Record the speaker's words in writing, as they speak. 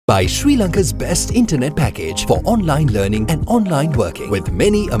Buy Sri Lanka's best internet package for online learning and online working with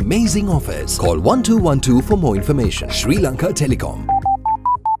many amazing offers. Call 1212 for more information. Sri Lanka Telecom.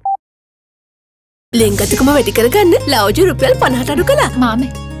 ලෙන්ගතුකම වැඩි කරගන්න ලව්ජු රුපියල් 50ට අඩු කළා. මාමේ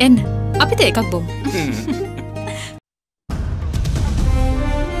එන්න අපිට එකක් බොමු.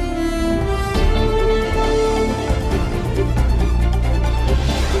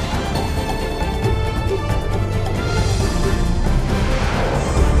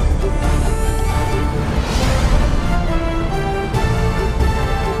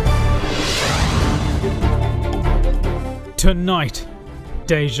 Tonight,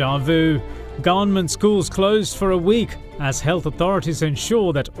 deja vu. Government schools closed for a week as health authorities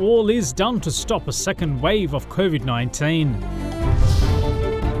ensure that all is done to stop a second wave of COVID-19.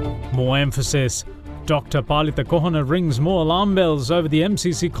 More emphasis. Dr. Palitha Kohana rings more alarm bells over the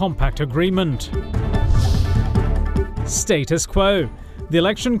MCC Compact Agreement. Status quo. The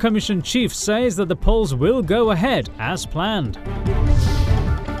Election Commission chief says that the polls will go ahead as planned.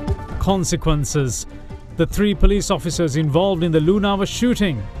 Consequences. The 3 police officers involved in the Lunava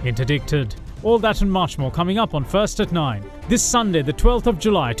shooting interdicted. All that and much more coming up on First at 9. This Sunday, the 12th of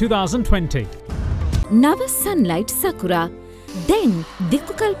July, 2020. Nava Sunlight Sakura. Then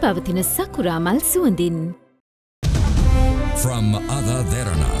Dikukal Pavatina Sakura Mal Suandin. From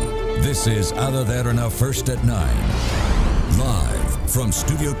AdaDerana, this is AdaDerana First at 9. Live from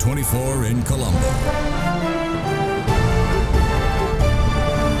Studio 24 in Colombo.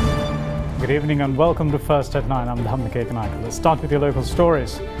 Good evening and welcome to First at 9. I'm Dhamma Naik. Let's start with your local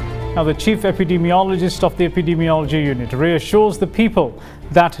stories. Now, the chief epidemiologist of the epidemiology unit reassures the people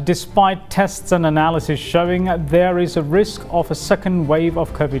that despite tests and analysis showing there is a risk of a second wave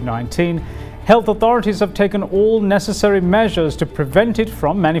of COVID-19, health authorities have taken all necessary measures to prevent it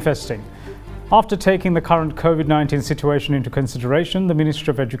from manifesting. After taking the current COVID-19 situation into consideration, the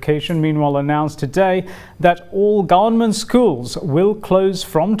Ministry of Education meanwhile announced today that all government schools will close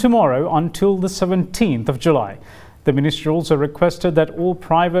from tomorrow until the 17th of July. The ministry also requested that all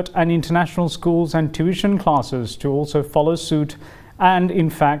private and international schools and tuition classes to also follow suit and in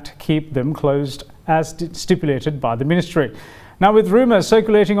fact keep them closed as stipulated by the ministry. Now, with rumours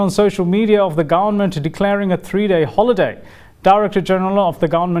circulating on social media of the government declaring a 3-day holiday, Director General of the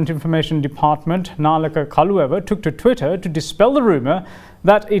Government Information Department, Nalaka Kalueva, took to Twitter to dispel the rumour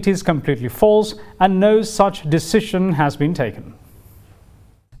that it is completely false and no such decision has been taken.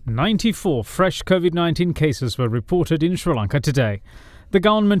 94 fresh COVID-19 cases were reported in Sri Lanka today. The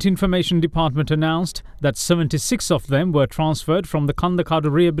Government Information Department announced that 76 of them were transferred from the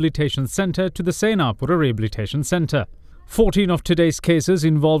Kandakadu Rehabilitation Centre to the Senapura Rehabilitation Centre. 14 of today's cases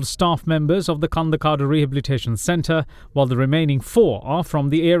involved staff members of the Kandakadu Rehabilitation Centre, while the remaining 4 are from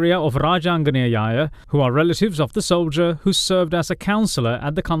the area of Rajanganeyaya, who are relatives of the soldier who served as a counsellor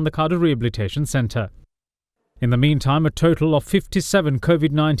at the Kandakadu Rehabilitation Centre. In the meantime, a total of 57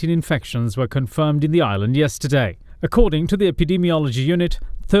 COVID-19 infections were confirmed in the island yesterday. According to the epidemiology unit,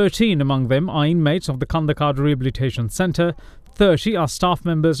 13 among them are inmates of the Kandakadu Rehabilitation Centre, 30 are staff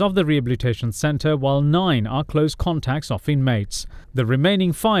members of the rehabilitation centre, while 9 are close contacts of inmates. The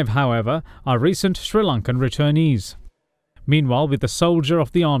remaining 5, however, are recent Sri Lankan returnees. Meanwhile, with the soldier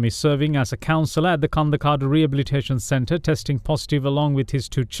of the army serving as a counsellor at the Kandakadu Rehabilitation Centre testing positive along with his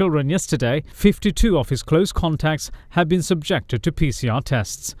 2 children yesterday, 52 of his close contacts have been subjected to PCR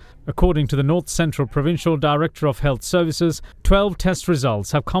tests. According to the North Central Provincial Director of Health Services, 12 test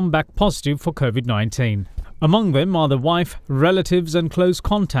results have come back positive for COVID-19. Among them are the wife, relatives and close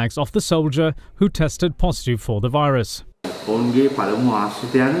contacts of the soldier who tested positive for the virus. ඔවුන්ගේ පළමු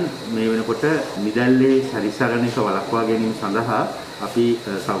ආශ්‍රිතයන් මේ වෙනකොට නිදැල්ලේ සැරිසරන එක වළක්වා ගැනීම සඳහා අපි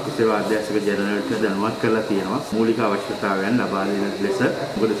සෞඛ්‍ය සේවා අධ්‍යක්ෂක ජනරල්ට දැනුවත් කරලා තියෙනවා මූලික අවශ්‍යතාවයන් ලබා දෙන ලෙස.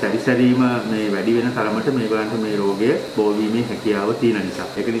 මොකද සැරිසරීම මේ වැඩි වෙන තරමට මේගොල්ලන්ට මේ රෝගය බෝවීමේ හැකියාව තියෙන නිසා.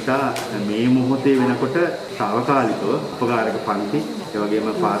 ඒක නිසා මේ මොහොතේ වෙනකොට తాවකාලිකව උපකාරක පන්ති, ඒ වගේම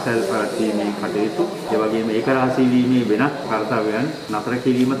පාසල් පැවැත්වීමේ කටයුතු, ඒ වගේම ඒකරාශී වීමේ වෙනත් කර්තව්‍යයන් නතර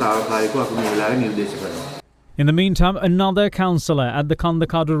කිරීම తాවකාලිකව අපි මේ වෙලාවේ නිර්දේශ කරනවා. In the meantime, another counsellor at the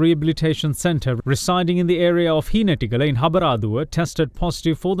Kandakadu Rehabilitation Centre residing in the area of Hinetigala in Habaradua tested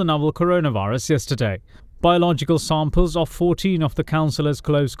positive for the novel coronavirus yesterday. Biological samples of 14 of the counsellor's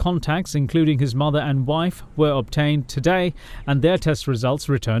close contacts, including his mother and wife, were obtained today and their test results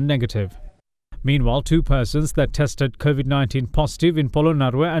returned negative. Meanwhile, 2 persons that tested COVID-19 positive in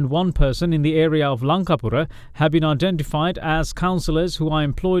Polonnaruwa and 1 person in the area of Lankapura have been identified as counsellors who are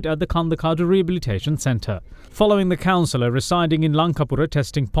employed at the Kandakadu Rehabilitation Centre. Following the counsellor residing in Lankapura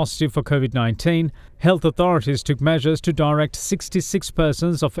testing positive for COVID-19, health authorities took measures to direct 66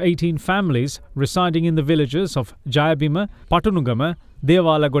 persons of 18 families residing in the villages of Jayabima, Patunugama,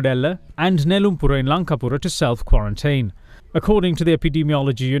 Devalagodella and Nelumpura in Lankapura to self-quarantine. According to the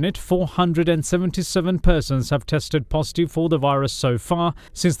epidemiology unit, 477 persons have tested positive for the virus so far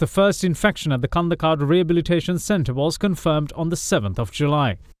since the first infection at the Kandakadu Rehabilitation Centre was confirmed on the 7th of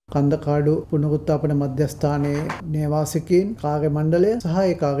July. කන්දකාඩු පුනරුත්ථාපන මධ්‍යස්ථානයේ නේවාසිකයින් කාර්ය මණ්ඩලය සහ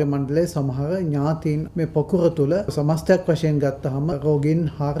ඒ කාර්ය මණ්ඩලයේ සමහර ඥාතීන් මේ පොකුර තුල සමස්තයක් වශයෙන් ගත්තහම රෝගීන්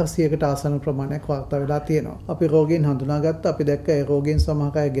 400කට ආසන්න ප්‍රමාණයක් වාර්තා වෙලා තියෙනවා. අපි රෝගීන් හඳුනාගත්ත අපි දැක්ක ඒ රෝගීන්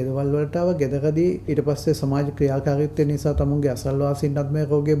සමහර අය ගෙදවල් වලට ආව ගෙදරදී ඊට පස්සේ සමාජ ක්‍රියාකාරීත්වය නිසා තමුන්ගේ අසල්වාසීන්ටත් මේ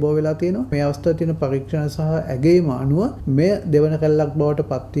රෝගය බෝ වෙලා තියෙනවා. මේ අවස්ථාවේ තියෙන පරීක්ෂණ සහ ඇගීම අනුව මේ දෙවන කැල්ලක් බවට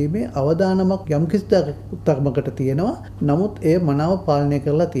පත්වීමේ අවදානමක් යම්කිසි තරමකට තියෙනවා. නමුත් ඒ මනාව පාලනය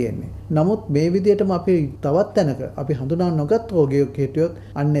කරලා නමුත් මේ විදිහටම අපි තවත් තැනක අපි හඳුනා නොගත් රෝගියෙක් හිටියොත්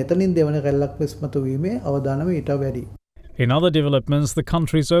අන්න එතනින් දෙවන කැල්ලක් විශ්මතු වීමේ අවදානම ඊට වැඩි. In other developments, the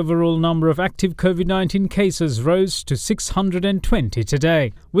country's overall number of active COVID-19 cases rose to 620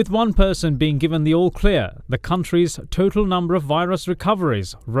 today. With one person being given the all-clear, the country's total number of virus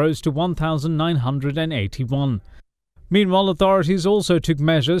recoveries rose to 1,981. Meanwhile, authorities also took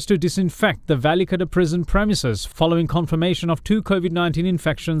measures to disinfect the Valikada prison premises following confirmation of 2 COVID-19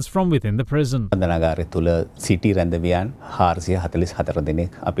 infections from within the prison. බන්ධනාගාරය තුල සිටි රැඳවියන් 444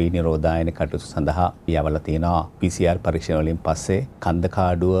 දෙනෙක් අපි නිරෝධායන කටයුතු සඳහා යවලා තියෙනවා. PCR පරීක්ෂණ වලින් පස්සේ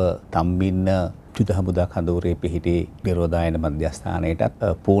කන්දකාඩුව තම්බින්න ජුද හමුදා කඳවුරේ පිහිටි නිරෝධායන මධ්‍යස්ථානයටත්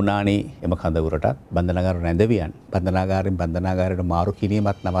පූනානි එම කඳවුරටත් බන්ධනාගාර රැඳවියන් බන්ධනාගාරයෙන් බන්ධනාගාරයට මාරු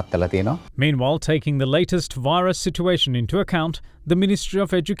කිරීමත් නවත්තලා තියෙනවා. Meanwhile, taking the latest virus situation into account, the Ministry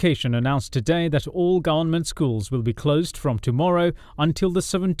of Education announced today that all government schools will be closed from tomorrow until the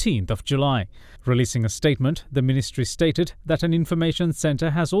 17th of July. Releasing a statement, the ministry stated that an information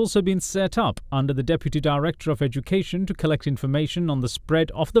centre has also been set up under the Deputy Director of Education to collect information on the spread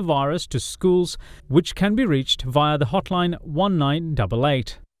of the virus to schools, which can be reached via the hotline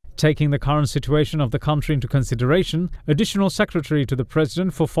 1988. Taking the current situation of the country into consideration, Additional Secretary to the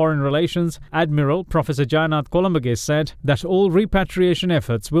President for Foreign Relations, Admiral Professor Jayanath Kolambage said that all repatriation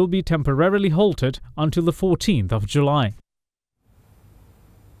efforts will be temporarily halted until the 14th of July.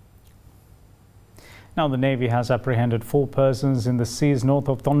 Now, the Navy has apprehended 4 persons in the seas north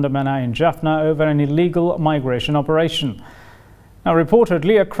of Tondamana in Jaffna over an illegal migration operation. Now,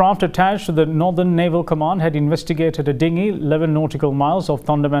 reportedly, a craft attached to the Northern Naval Command had investigated a dinghy 11 nautical miles off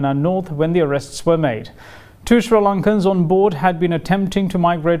Tondamana North when the arrests were made. 2 Sri Lankans on board had been attempting to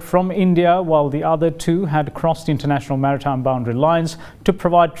migrate from India, while the other 2 had crossed international maritime boundary lines to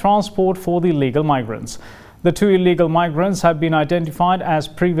provide transport for the illegal migrants. The 2 illegal migrants have been identified as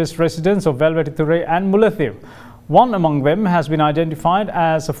previous residents of Velvetithure and Mullathir. One among them has been identified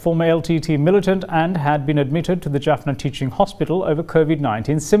as a former LTT militant and had been admitted to the Jaffna Teaching Hospital over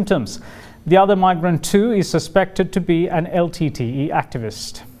COVID-19 symptoms. The other migrant too is suspected to be an LTTE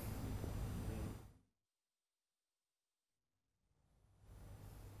activist.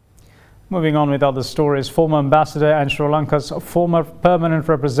 Moving on with other stories, former ambassador and Sri Lanka's former permanent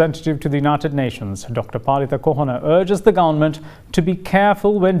representative to the United Nations, Dr. Palitha Kohana, urges the government to be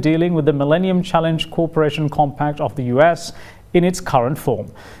careful when dealing with the Millennium Challenge Cooperation Compact of the US in its current form.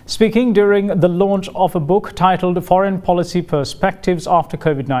 Speaking during the launch of a book titled Foreign Policy Perspectives After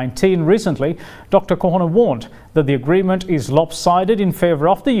COVID-19 recently, Dr. Kohana warned that the agreement is lopsided in favor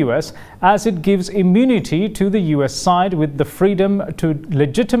of the US as it gives immunity to the US side with the freedom to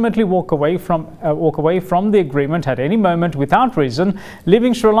legitimately walk away from the agreement at any moment without reason,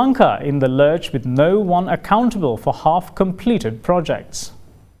 leaving Sri Lanka in the lurch with no one accountable for half-completed projects.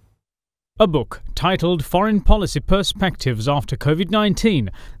 A book titled Foreign Policy Perspectives After COVID-19,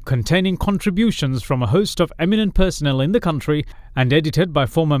 containing contributions from a host of eminent personnel in the country and edited by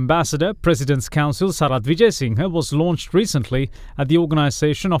former Ambassador, President's Counsel Sarath Vijayasinghe, was launched recently at the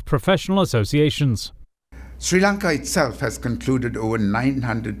Organisation of Professional Associations. Sri Lanka itself has concluded over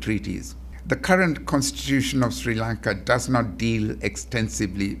 900 treaties. The current constitution of Sri Lanka does not deal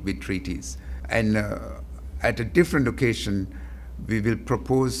extensively with treaties. And at a different occasion, we will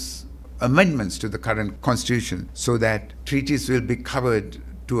propose amendments to the current constitution so that treaties will be covered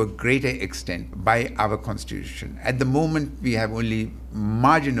to a greater extent by our constitution. At the moment, we have only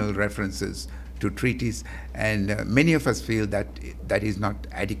marginal references to treaties, and many of us feel that that is not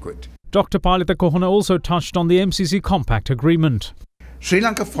adequate. Dr. Palitha Kohana also touched on the MCC Compact Agreement. Sri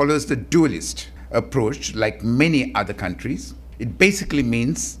Lanka follows the dualist approach like many other countries. It basically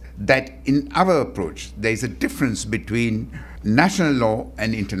means that in our approach, there is a difference between national law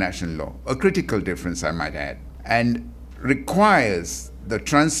and international law, a critical difference, I might add, and requires the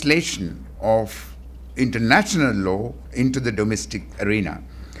translation of international law into the domestic arena.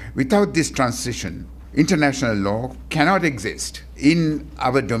 Without this transition, international law cannot exist in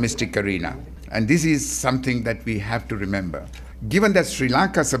our domestic arena. And this is something that we have to remember. Given that Sri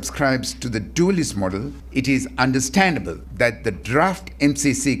Lanka subscribes to the dualist model, it is understandable that the draft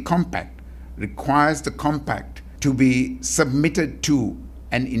MCC compact requires the compact to be submitted to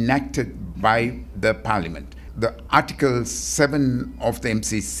and enacted by the Parliament. The Article 7 of the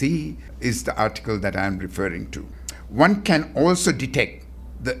MCC is the article that I am referring to. One can also detect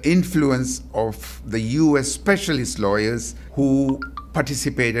the influence of the US specialist lawyers who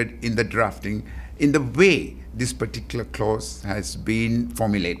participated in the drafting in the way this particular clause has been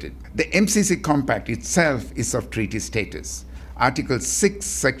formulated. The MCC compact itself is of treaty status. Article 6,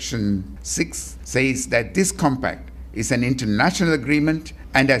 Section 6 says that this compact is an international agreement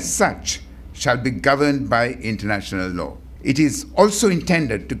and as such shall be governed by international law. It is also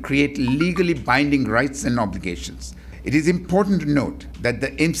intended to create legally binding rights and obligations. It is important to note that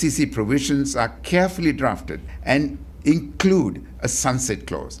the MCC provisions are carefully drafted and include a sunset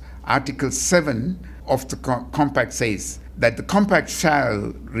clause. Article 7 of the compact says that the compact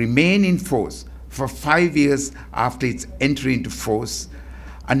shall remain in force for 5 years after its entry into force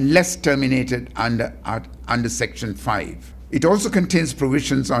unless terminated under Section 5. It also contains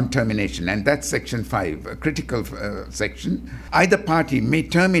provisions on termination, and that's Section 5, a critical section. Either party may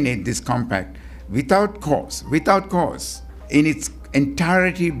terminate this compact without cause in its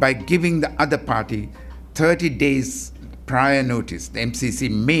entirety by giving the other party 30 days prior notice. The MCC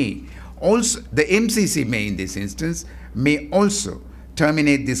may in this instance may also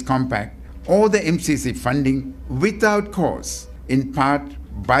terminate this compact or the MCC funding without cause, in part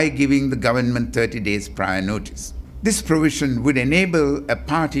by giving the government 30 days prior notice. This provision would enable a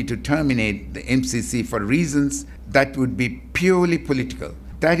party to terminate the MCC for reasons that would be purely political.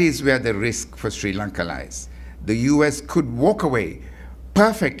 That is where the risk for Sri Lanka lies. The US could walk away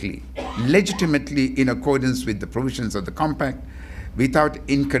perfectly, legitimately in accordance with the provisions of the compact without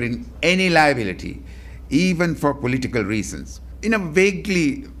incurring any liability, even for political reasons. In a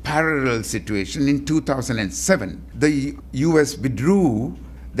vaguely parallel situation, in 2007, the US withdrew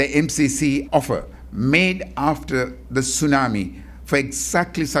the MCC offer made after the tsunami for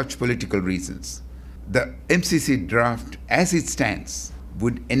exactly such political reasons. The MCC draft, as it stands,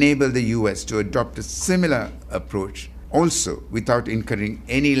 would enable the US to adopt a similar approach, also without incurring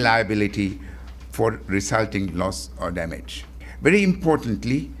any liability for resulting loss or damage. Very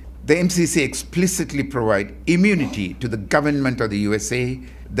importantly, the MCC explicitly provide immunity to the government of the USA,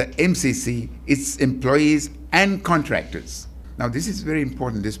 the MCC, its employees and contractors. Now this is very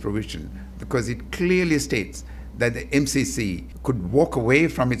important, this provision, because it clearly states that the MCC could walk away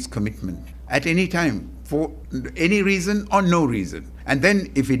from its commitment at any time for any reason or no reason. And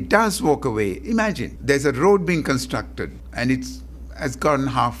then if it does walk away, imagine there's a road being constructed and it has gone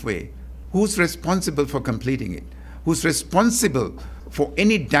halfway. Who's responsible for completing it? Who's responsible for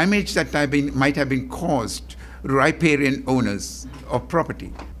any damage that might have been caused to riparian owners of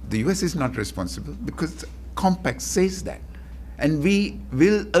property? The US is not responsible because the compact says that. And we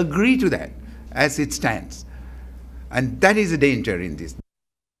will agree to that as it stands. And that is a danger in this.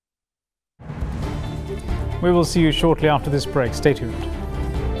 We will see you shortly after this break. Stay tuned.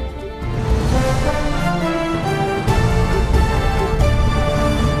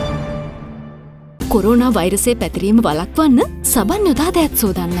 Corona වෛරසය පැතිරීම වළක්වන්න සබන් යොදා දෑත්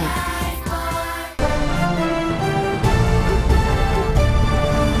සෝදන්න.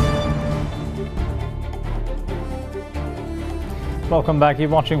 Welcome back. You're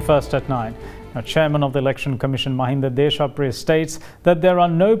watching First at 9. Now, Chairman of the Election Commission Mahinda Deshapriya states that there are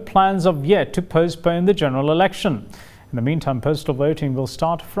no plans of yet to postpone the general election. In the meantime, postal voting will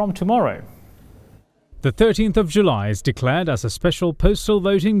start from tomorrow. The 13th of July is declared as a special postal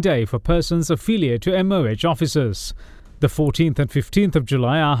voting day for persons affiliated to MOH officers. The 14th and 15th of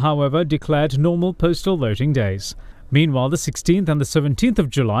July are, however, declared normal postal voting days. Meanwhile, the 16th and the 17th of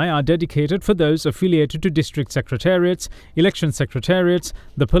July are dedicated for those affiliated to district secretariats, election secretariats,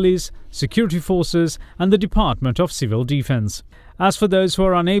 the police, security forces and the Department of Civil Defence. As for those who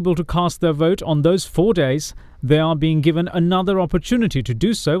are unable to cast their vote on those 4 days, they are being given another opportunity to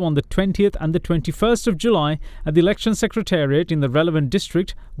do so on the 20th and the 21st of July at the election secretariat in the relevant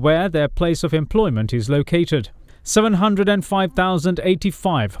district where their place of employment is located.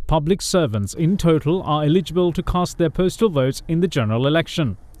 705,085 public servants in total are eligible to cast their postal votes in the general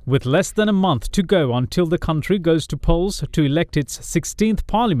election. With less than a month to go until the country goes to polls to elect its 16th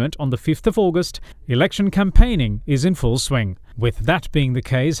parliament on the 5th of August, election campaigning is in full swing. With that being the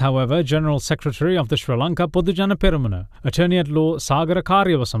case, however, General Secretary of the Sri Lanka Podujana Peramuna, Attorney-at-Law Sagara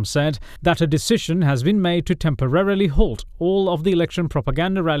Karyawasam said that a decision has been made to temporarily halt all of the election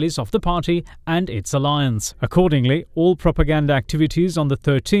propaganda rallies of the party and its alliance. Accordingly, all propaganda activities on the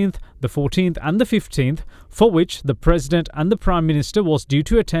 13th, the 14th and the 15th, for which the President and the Prime Minister was due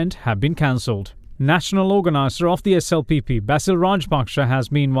to attend, have been cancelled. National organiser of the SLPP, Basil Rajpaksha,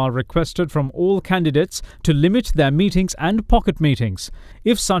 has meanwhile requested from all candidates to limit their meetings and pocket meetings.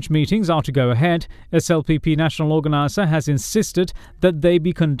 If such meetings are to go ahead, SLPP national organiser has insisted that they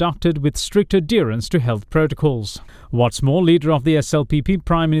be conducted with strict adherence to health protocols. What's more, leader of the SLPP,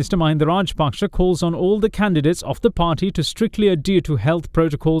 Prime Minister Mahinda Rajpaksha, calls on all the candidates of the party to strictly adhere to health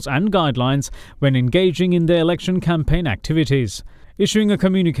protocols and guidelines when engaging in their election campaign activities. Issuing a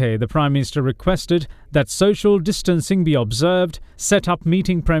communique, the Prime Minister requested that social distancing be observed, set up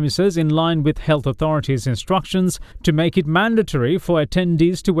meeting premises in line with health authorities' instructions to make it mandatory for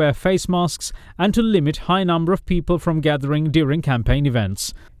attendees to wear face masks and to limit high number of people from gathering during campaign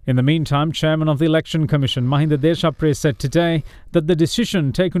events. In the meantime, Chairman of the Election Commission, Mahinda Deshapriya, said today that the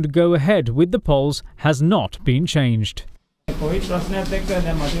decision taken to go ahead with the polls has not been changed.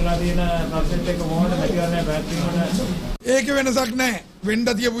 ඒක වෙනසක් නැහැ. වෙන්න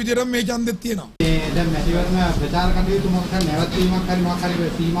තියපු විදිහටම මේ ඡන්දෙත් තියෙනවා. දැන් මැතිවරණ ප්‍රචාර කටයුතු මොකක්ද නැවතීමක් හරි මොකක් හරි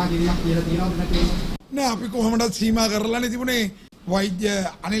සීමා කිරීමක් කියලා තියෙනවද නැතිවද? නෑ අපි කොහොමදත් සීමා කරලානේ තිබුණේ. වෛද්‍ය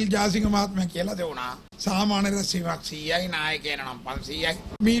අනිල් ජාසිංහ මහත්මයා කියලා දෙවුණා. සාමාන්‍ය රැස්වීමක් 100යි නායකයන නම් 500යි.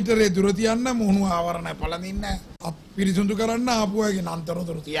 මීටරේ දුර තියන්න මොහුණු ආවරණ පළඳින්න පිරිසුදු කරන්න ආපු අයගේ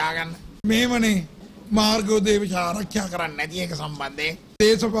නන්තරතුරු තියාගන්න. මේවනේ මාර්ගෝදේ විචාරක්ෂා කරන්න නැති එක සම්බන්ධයෙන්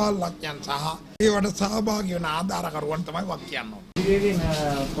දේශපාලනඥයන් සහ ඒවට සහභාගී වන ආධාරකරුවන් තමයි වක් කියන්න ඕනේ. ඉතින්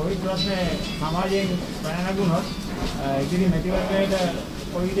කොවිඩ් ප්‍රශ්නේ සමාජයෙන් පැන නැගුණොත් ඉතින් මැතිවරණයට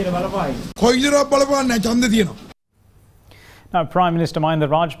කොයි විදිහට බලපායි? කොයි විදිහට බලපාන්නේ ඡන්දේ තියෙනවා. Now, Prime Minister Mahinda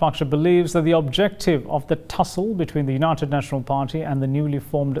Rajpaksha believes that the objective of the tussle between the United National Party and the newly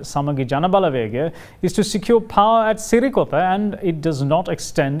formed Samagi Janabalawega is to secure power at Sirikota, and it does not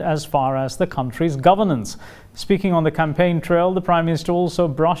extend as far as the country's governance. Speaking on the campaign trail, the Prime Minister also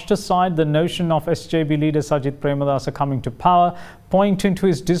brushed aside the notion of SJB leader Sajith Premadasa coming to power, pointing to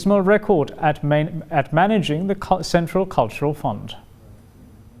his dismal record at managing the Central Cultural Fund.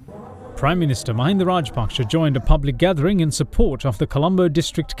 Prime Minister Mahinda Rajpaksha joined a public gathering in support of the Colombo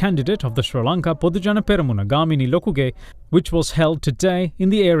district candidate of the Sri Lanka Podujana Peramuna, Gamini Lokuge, which was held today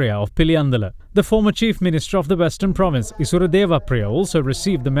in the area of Piliyandala. The former Chief Minister of the Western Province, Isura Devapriya, also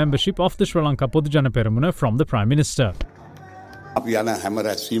received the membership of the Sri Lanka Podujana Peramuna from the Prime Minister. අපි යන හැම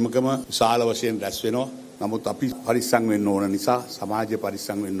රැස්වීමකම විශාල වශයෙන් රැස් වෙනවා. නමුත් අපි පරිස්සම් වෙන්න ඕන නිසා සමාජය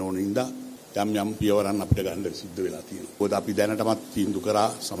පරිස්සම් වෙන්න ඕන නිසා යම් පියවරන් අපිට ගන්න සිද්ධ වෙලා තියෙනවා. මොකද අපි දැනටමත් තීන්දුව කරා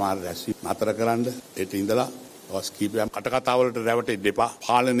සමහර රැස්වීම් නතර කරන්න. ඒට ඉඳලා දවස් කිහිපයක් කටකතාවලට රැවටෙන්න එපා.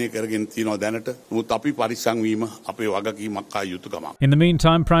 පාලනය කරගෙන තියෙනවා දැනට. නමුත් අපි පරිස්සම් වීම අපේ වගකීමක් ආ යුතුයකමක්. In the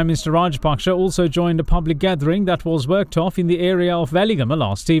meantime, Prime Minister Rajpaksha also joined a public gathering that was worked off in the area of Valigama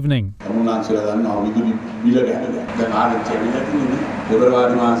last evening. තමුන්නාන්සලා දන්නවා විදුලි බිල ගැන. දැන් ආරංචි වෙලා තියෙන්නේ.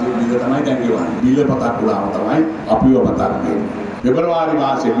 පෙබරවාරි මාසයේ බිල තමයි දැන් ගෙවන්නේ. බිල පතක් උලාම තමයි අපිව පතක් දෙන්නේ. February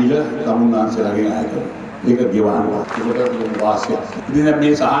මාසයේ බිල තමුන්නාන්සලාගෙන් ආයත. ඒක ගෙවනවා. ඒකට වාසියක්. ඉතින්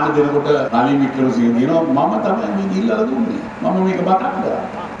මේ සාහන දෙනකොට රනිල් වික්‍රමසිංහ කියනවා මම තමයි මේ ගිල්ලලා දුන්නේ. මම මේක මතක් කරා.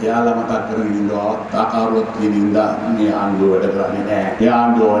 එයාලා මතක් කරගෙන ඉන්නවා තාකාරුවත් කියන ඉඳා මේ ආණ්ඩුව වැඩ කරන්නේ නැහැ. ඒ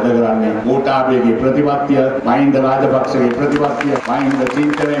ආණ්ඩුව වැඩ කරන්නේ ගෝඨාභයගේ ප්‍රතිපත්තිය, මහින්ද රාජපක්ෂගේ ප්‍රතිපත්තිය, මහින්ද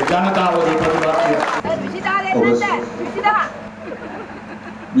චින්තනයේ ජනතාවගේ ප්‍රතිපත්තිය.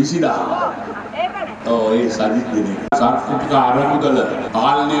 20,000 ඒ සජිත් දෙනේ සංස්කෘතික ආරමුදල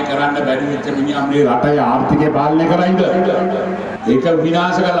පාලනය කරන්න බැරි වෙච්ච මිනිහා මේ රටේ ආර්ථිකය පාලනය කරයිද? ඒක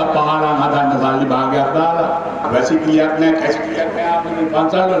විනාශ කරලා පහරන් හදන්න සල්ලි භාගයක් දාලා වැසිකිලියක් නැහැ කැසිකිලියක් නැහැ අපේ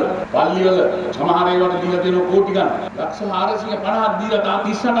පන්සල්වල පල්ලිවල සමහර ඒවාට දීලා තියෙන කෝටි ගණන් ලක්ෂ 450ක් දීලා තා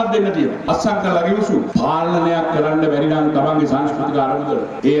 38ක් දෙන්න තියෙනවා. අස්සම් කරලා රිවසු පාලනයක් කරන්න බැරි නම් තමන්ගේ සංස්කෘතික ආරමුදල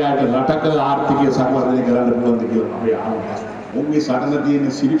ඒ අයට රටක ආර්ථිකය සංවර්ධනය කරන්න පුළුවන්ද කියලා අපේ ආරම්භය. උන්ගේ සටන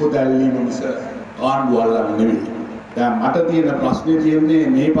තියෙන සිරිපොත ඇල්ලීම මිස ආණ්ඩුව අල්ලන්නේ නෙවෙයි. දැන් මට තියෙන ප්‍රශ්නේ තියෙන්නේ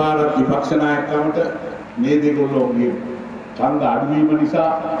මේ පාරක් විපක්ෂ නායකකමට මේ දෙකොල්ලෝගේ ඡන්ද අඩුවීම නිසා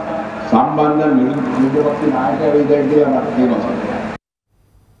සම්බන්ධ නිරපක්ෂ නායකයෙක් වෙයි කියලා මට තියෙනවා.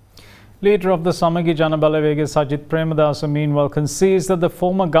 Leader of the Samagi Janabalawega, Sajith Premadasa, meanwhile concedes that the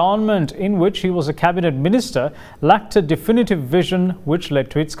former government, in which he was a cabinet minister, lacked a definitive vision which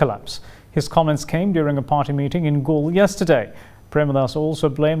led to its collapse. His comments came during a party meeting in Gul yesterday. Premadasa also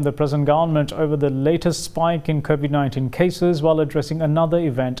blamed the present government over the latest spike in COVID-19 cases while addressing another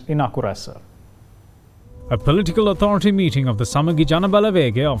event in Akurasa. A political authority meeting of the Samagi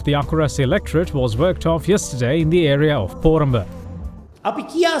Janabalawege of the Akurasi electorate was worked off yesterday in the area of Poramba. අපි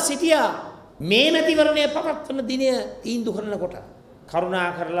කියා සිටියා මේ මැතිවරණය පවත්වන දිනය තීන්දුව කරනකොට කරුණා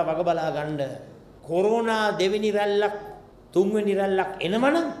කරලා වග බලා ගන්න කොරෝනා දෙවෙනි රැල්ලක් තුන්වෙනි රැල්ලක්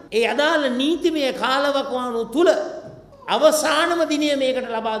එනවනම් ඒ අදාළ නීතිමය කාලවකවානු තුල අවසානම දිනය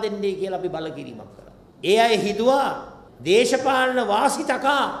මේකට ලබා දෙන්නේ කියලා අපි බල කිරීමක් කළා. ඒ අය හිතුවා දේශපාලන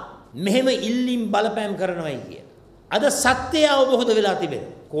වාසිතකා මෙහෙම ඉල්ලීම් බලපෑම් කරනවායි කියලා. අද සත්‍යය අවබෝධ වෙලා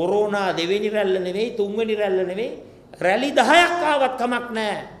තිබෙනවා. කොරෝනා දෙවෙනි රැල්ල නෙවෙයි තුන්වෙනි රැල්ල නෙවෙයි රැලි 10ක් ආවත් කමක්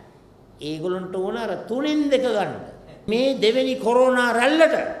නැහැ. ඒගොල්ලන්ට ඕන අර තුනෙන් දෙක ගන්න. මේ දෙවෙනි කොරෝනා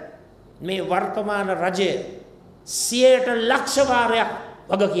රැල්ලට මේ වර්තමාන රජය 100ට ලක්ෂ වාරයක්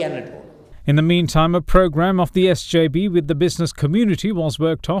වග කියන්නට ඕන. In the meantime, a program of the SJB with the business community was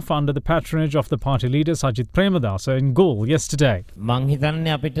worked off under the patronage of the party leader Sajith Premadasa in Gaul yesterday. මං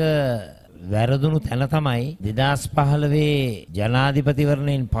හිතන්නේ අපිට වැරදුණු තැන තමයි 2015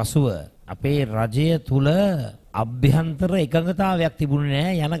 ජනාධිපතිවරණයෙන් පසුව අපේ රජය තුල අභ්‍යන්තර එකඟතාවයක් තිබුණේ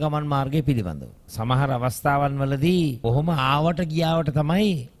නැහැ යන ගමන් මාර්ගය පිළිබඳව. සමහර අවස්ථාවන් වලදී කොහොම ආවට ගියාවට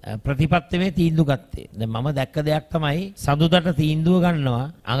තමයි ප්‍රතිපත්තියේ තීන්දුව ගත්තේ. දැන් මම දැක්ක දෙයක් තමයි සඳුදාට තීන්දුව ගන්නවා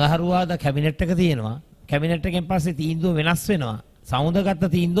අඟහරුවාදා කැබිනට් එක තියෙනවා. කැබිනට් එකෙන් පස්සේ තීන්දුව වෙනස් වෙනවා. සමුදගත්ත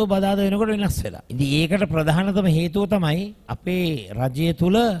තීන්දුව බදාදා වෙනකොට වෙනස් වෙලා. ඉතින් ඒකට ප්‍රධානතම හේතුව තමයි අපේ රජය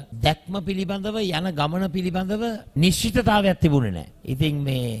තුල දැක්ම පිළිබඳව යන ගමන පිළිබඳව නිශ්චිතතාවයක් තිබුණේ නැහැ. ඉතින්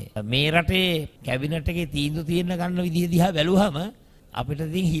මේ රටේ කැබිනට් එකේ තීන්දුව తీරන ගන්න විදිහ දිහා බැලුවම අපිට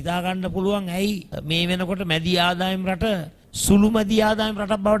ඉතින් හිතා ගන්න පුළුවන් ඇයි මේ වෙනකොට මැදි ආදායම් රට සුළු මැදි ආදායම්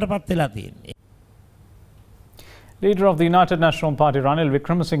රටක් බවට පත් වෙලා තියෙන්නේ. Leader of the United National Party Ranil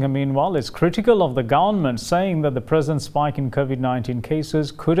Wickremesinghe meanwhile is critical of the government, saying that the present spike in COVID-19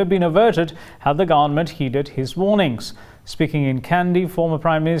 cases could have been averted had the government heeded his warnings. Speaking in Kandy, former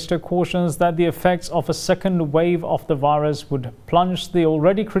Prime Minister cautions that the effects of a second wave of the virus would plunge the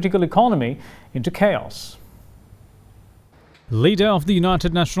already critical economy into chaos. Leader of the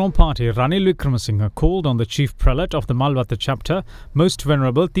United National Party Ranil Wickremesinghe called on the chief prelate of the Malwatta chapter, Most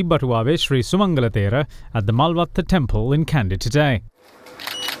Venerable Tibbatuave Sri Sumangalatera, at the Malwatta temple in Kandy today.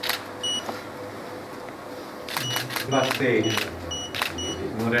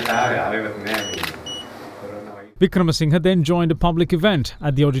 Wickremesinghe then joined a public event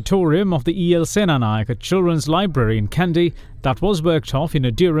at the auditorium of the E.L. Senanayake Children's Library in Kandy that was worked off in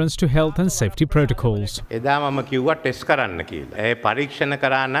adherence to health and safety protocols. එදා මම කිව්වා test කරන්න කියලා. ඒ පරීක්ෂණ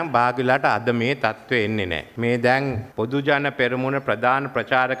කරා නම් භාගිලාට අද මේ තත්ත්වෙ එන්නේ නැහැ. මේ දැන් පොදු ජන පෙරමුණ ප්‍රධාන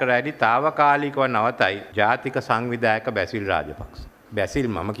ප්‍රචාරක රැලි తాවකාලිකව නවතයි ජාතික සංවිධායක බැසිල් රාජපක්ෂ. බැසිල්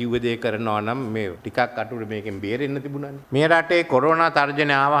මම කිව්ව දේ කරනවා නම් මේ ටිකක් අටුර මේකෙන් බේරෙන්න තිබුණානේ. මේ රටේ කොරෝනා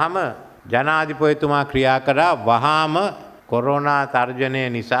තර්ජනය ආවහම ජනාධිපතිතුමා ක්‍රියා කරා වහාම කොරෝනා තර්ජනය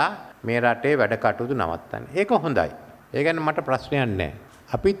නිසා මේ රටේ වැඩ කටයුතු නවත්තන්න. ඒක හොඳයි. ඒ කියන්නේ මට ප්‍රශ්නයක් නැහැ.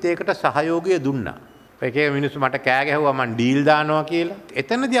 අපිත් ඒකට සහයෝගය දුන්නා. ඒකේ මිනිස්සු මට කෑ ගැහුවා මං ඩීල් දානවා කියලා.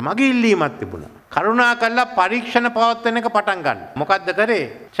 එතනදී මගේ ඉල්ලීමක් තිබුණා. කරුණාකරලා පරීක්ෂණ පවත්වන එක පටන් ගන්න. මොකද්ද කරේ?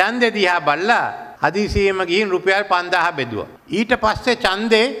 ඡන්දේ දිහා බල්ලා හදිසියෙම ගිහින් රුපියල් 5000 බෙදුවා. ඊට පස්සේ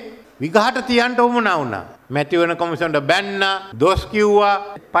ඡන්දේ විගහට තියන්න උවමනා වුණා. මැතිවරණ කොමිසමට බැන්නා, දොස් කිව්වා.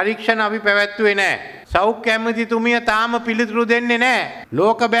 පරීක්ෂණ අපි පැවැත්වුවේ නැහැ. සෞඛ්‍ය ඇමතිතුමිය තාම පිළිතුරු දෙන්නේ නැහැ.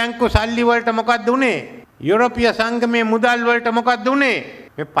 ලෝක බැංකුව සල්ලි වලට මොකක්ද උනේ? යුරෝපීය සංගමයේ මුදල් වලට මොකක්ද උනේ?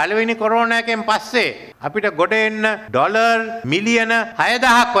 මේ පළවෙනි කොරෝනා එකෙන් පස්සේ අපිට ගොඩ එන්න ඩොලර් මිලියන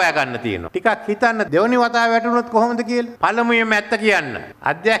 6000ක් හොයා ගන්න තියෙනවා. ටිකක් හිතන්න දෙවනි වතාව වැටුනොත් කොහොමද කියලා. පළමුවෙන්ම ඇත්ත කියන්න.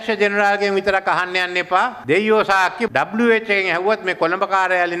 අධ්‍යක්ෂ ජෙනරාල්ගෙන් විතරක් අහන්න යන්න එපා. දෙයියෝ සාක්ෂි WHO එකෙන් ඇහුවත් මේ කොළඹ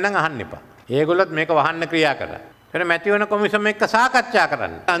කාර්යාලයෙන් නම් අහන්න එපා. ඒගොල්ලොත් මේක වහන්න ක්‍රියා කරා. එතන මැතිවරණ කොමිසම එක්ක සාකච්ඡා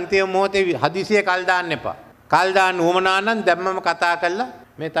කරන්න. අන්තිම මොහොතේ හදිසියෙ කල් දාන්න එපා. කල් දාන්න උවමනා නම් දැම්මම කතා කළා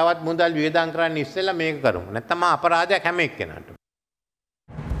මේ තවත් මුදල් වියදම් කරන්න ඉස්සෙල්ලා මේක කරමු. නැත්නම් අපරාධයක් හැම එක්කෙනාට.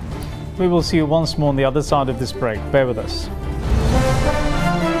 We will see you once more on the other side of this break. Bear with us.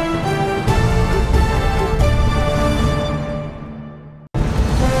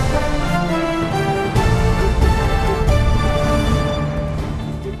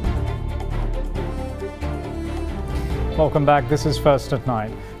 Welcome back. This is First at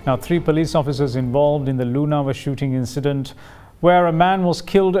 9. Now, 3 police officers involved in the Lunava shooting incident, where a man was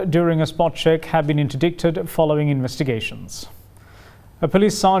killed during a spot check, have been interdicted following investigations. A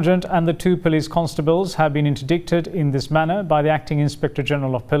police sergeant and the 2 police constables have been interdicted in this manner by the Acting Inspector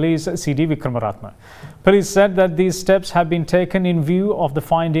General of Police, C.D. Vikramaratne. Police said that these steps have been taken in view of the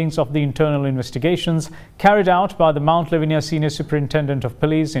findings of the internal investigations carried out by the Mount Lavinia Senior Superintendent of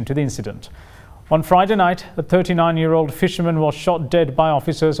Police into the incident. On Friday night, a 39-year-old fisherman was shot dead by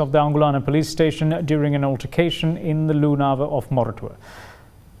officers of the Angulana police station during an altercation in the Lunava of Moratua.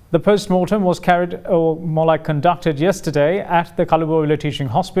 The post-mortem was carried, or more like conducted yesterday at the Kalubowila Teaching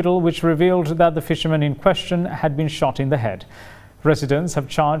Hospital, which revealed that the fisherman in question had been shot in the head. Residents have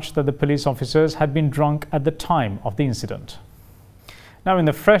charged that the police officers had been drunk at the time of the incident. Now, in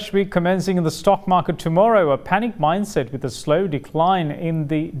the fresh week commencing in the stock market tomorrow, a panic mindset with a slow decline in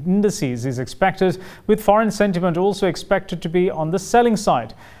the indices is expected, with foreign sentiment also expected to be on the selling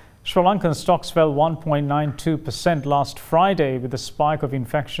side. Sri Lankan stocks fell 1.92% last Friday with a spike of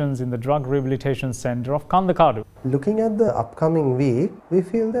infections in the drug rehabilitation centre of Kandakadu. Looking at the upcoming week, we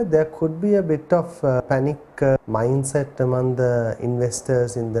feel that there could be a bit of panic mindset among the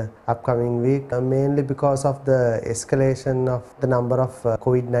investors in the upcoming week, mainly because of the escalation of the number of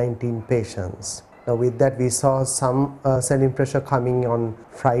COVID-19 patients. Now, with that, we saw some selling pressure coming on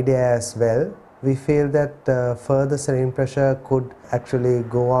Friday as well. We feel that further selling pressure could actually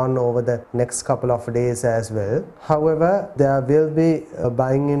go on over the next couple of days as well. However, there will be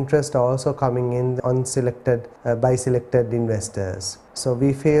buying interest also coming in on by selected investors. So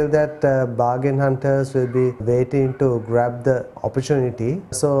we feel that bargain hunters will be waiting to grab the opportunity.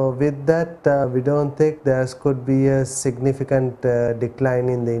 So with that, we don't think there could be a significant decline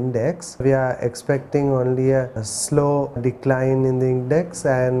in the index. We are expecting only a slow decline in the index,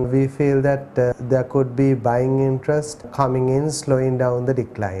 and we feel that there could be buying interest coming in, slowing down the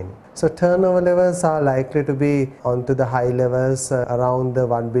decline. So turnover levels are likely to be onto the high levels around the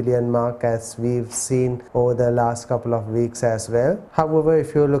 1 billion mark, as we've seen over the last couple of weeks as well. However,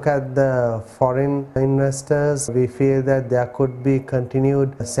 if you look at the foreign investors, we feel that there could be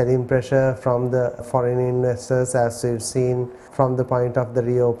continued selling pressure from the foreign investors, as we've seen from the point of the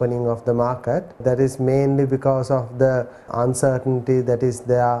reopening of the market. That is mainly because of the uncertainty that is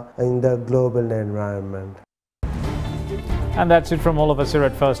there in the global environment. And that's it from all of us here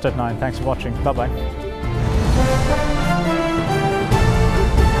at First at 9. Thanks for watching. Bye-bye.